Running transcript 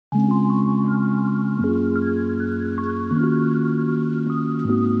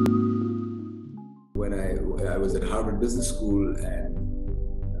out of business school, and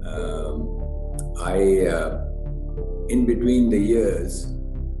in between the years,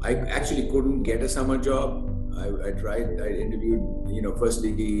 I actually couldn't get a summer job. I tried, I interviewed,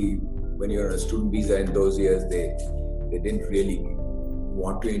 firstly, when you're on a student visa in those years, they didn't really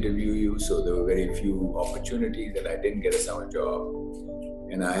want to interview you. So there were very few opportunities, and I didn't get a summer job.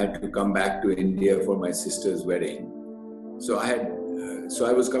 And I had to come back to India for my sister's wedding. So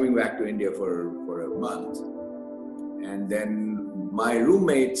I was coming back to India for a month. And then my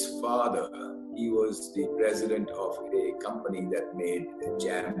roommate's father, he was the president of a company that made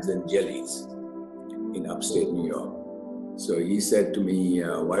jams and jellies in upstate New York. So he said to me,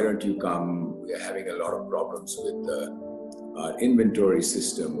 why don't you come? We're having a lot of problems with our inventory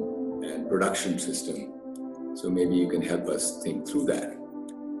system and production system. So maybe you can help us think through that.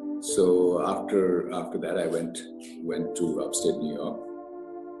 So after that, I went to upstate New York.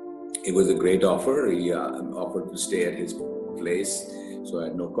 It was a great offer. He offered to stay at his place, so I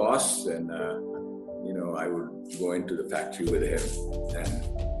had no costs, and I would go into the factory with him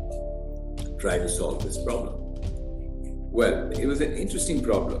and try to solve this problem. Well, it was an interesting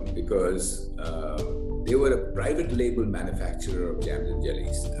problem because they were a private label manufacturer of jams and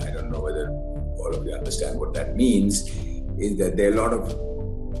jellies. I don't know whether all of you understand what that means. Is that there are a lot of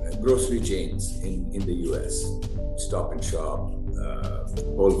grocery chains in the US, Stop and Shop,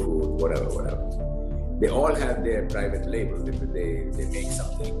 Whole Foods, whatever. They all have their private label. They make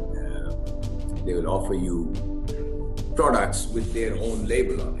something. They will offer you products with their own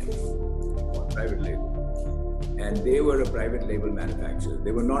label on it, private label. And they were a private label manufacturer.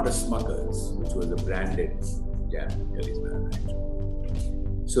 They were not a Smuckers, which was a branded jam and jellies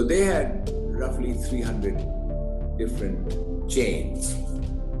manufacturer. So they had roughly 300 different chains,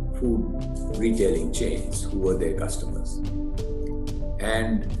 food retailing chains, who were their customers.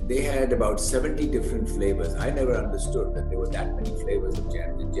 And they had about 70 different flavors. I never understood that there were that many flavors of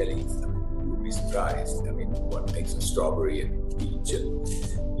jams and jellies. I mean, you would be surprised. I mean, one makes a strawberry and peach and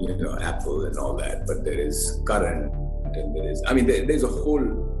apple and all that, but there is currant, and there's a whole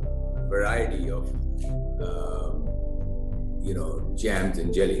variety of jams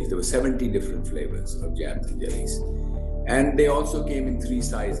and jellies. There were 70 different flavors of jams and jellies, and they also came in 3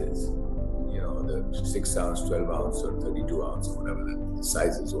 sizes. The 6 ounce, 12 ounce, or 32 ounce, or whatever the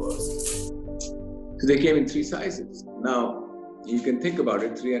sizes was. So they came in 3 sizes. Now you can think about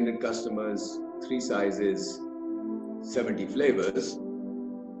it: 300 customers, 3 sizes, 70 flavors.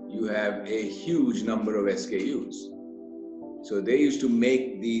 You have a huge number of SKUs. So they used to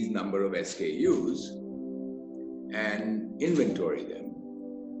make these number of SKUs and inventory them.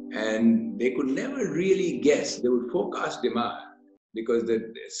 And they could never really guess. They would forecast demand because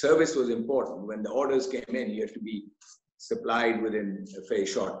the service was important. When the orders came in, you had to be supplied within a very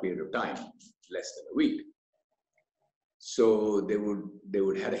short period of time, less than a week. So they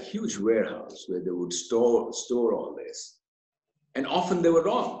would have a huge warehouse where they would store all this. And often they were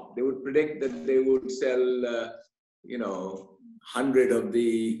wrong. They would predict that they would sell, 100 of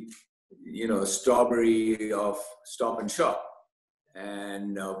the, strawberry of Stop and Shop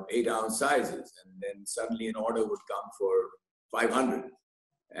and 8 ounce sizes. And then suddenly an order would come for 500.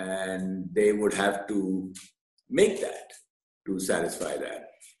 And they would have to make that to satisfy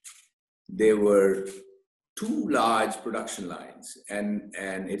that. There were 2 large production lines, and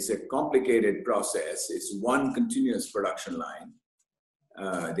it's a complicated process. It's one continuous production line.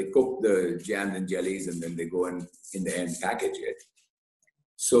 They cook the jams and jellies, and then they go and in the end package it.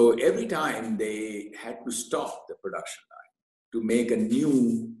 So every time they had to stop the production line to make a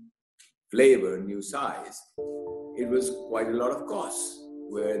new flavor, new size, it was quite a lot of costs,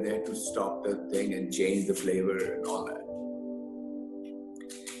 where they had to stop the thing and change the flavor and all that.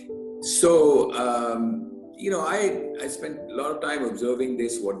 So, I spent a lot of time observing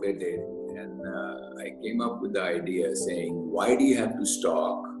this, what they did. And I came up with the idea saying, why do you have to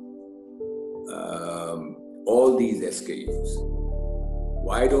stock all these SKUs?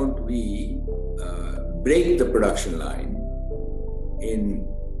 Why don't we break the production line in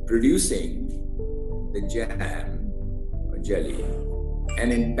producing the jam or jelly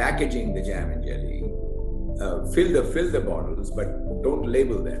and in packaging the jam and jelly, fill the bottles, but don't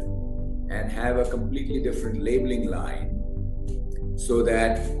label them, and have a completely different labeling line so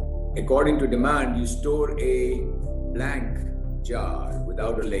that according to demand, you store a blank jar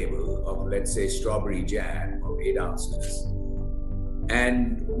without a label of, let's say, strawberry jam of 8 ounces.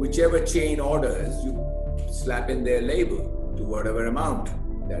 And whichever chain orders, you slap in their label to whatever amount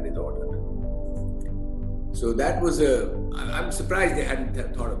that is ordered. So that was I'm surprised they hadn't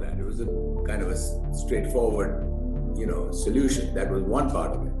thought of that. It was a kind of a straightforward, solution. That was one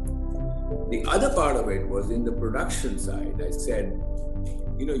part of it. The other part of it was in the production side. I said,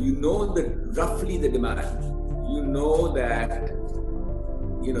 you know roughly the demand. You know that,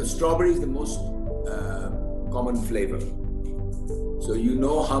 strawberry is the most common flavor. So you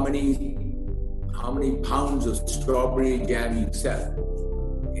know how many pounds of strawberry jam you sell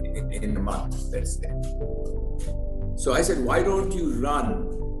in a month, let's say. So I said, why don't you run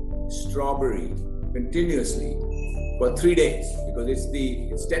strawberry continuously for 3 days? Because it's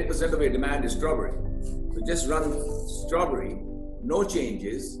 10% of your demand is strawberry. So just run strawberry, no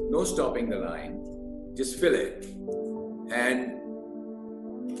changes, no stopping the line, just fill it. And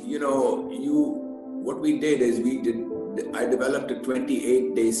what we did is I developed a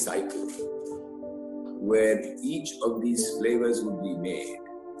 28-day cycle where each of these flavors would be made,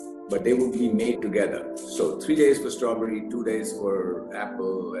 but they would be made together. So 3 days for strawberry, 2 days for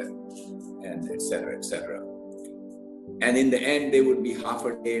apple, and et cetera, et cetera. And in the end, they would be half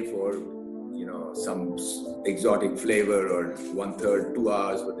a day for, some exotic flavor, or 1/3, 2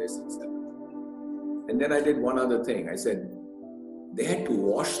 hours for this, et cetera. And then I did one other thing. I said, they had to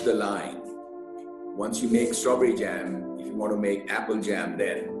wash the line. Once you make strawberry jam, if you want to make apple jam,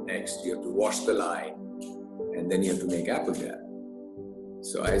 then next you have to wash the line, and then you have to make apple jam.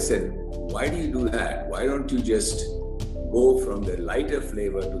 So I said, why do you do that? Why don't you just go from the lighter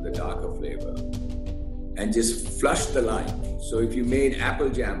flavor to the darker flavor and just flush the line? So if you made apple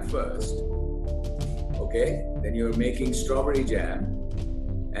jam first, okay, then you're making strawberry jam,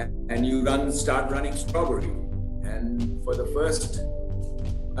 and you start running strawberry. And for the first,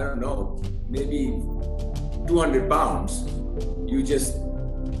 I don't know, maybe 200 pounds, you just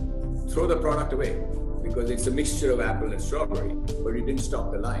throw the product away because it's a mixture of apple and strawberry, but you didn't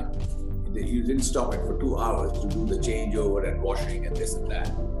stop the line. You didn't stop it for 2 hours to do the changeover and washing and this and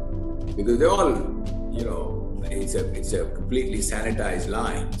that. Because they're all, it's a completely sanitized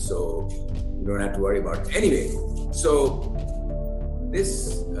line, so you don't have to worry about it. Anyway, so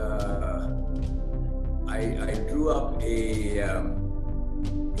this, I drew up a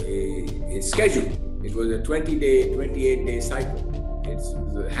schedule. It was a 28-day cycle. It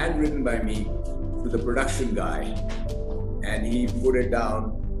was handwritten by me to the production guy, and he put it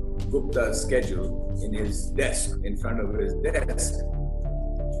down, Gupta's schedule, in his desk, in front of his desk.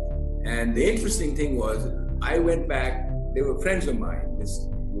 And the interesting thing was, I went back, they were friends of mine. This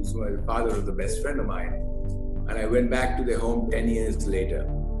was the father of the best friend of mine. And I went back to their home 10 years later.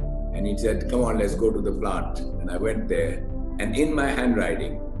 And he said, come on, let's go to the plant. And I went there. And in my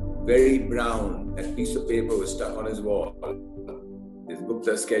handwriting, very brown, that piece of paper was stuck on his wall, this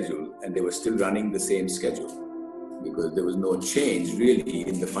Gupta schedule, and they were still running the same schedule because there was no change really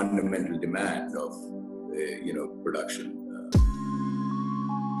in the fundamental demand of, production.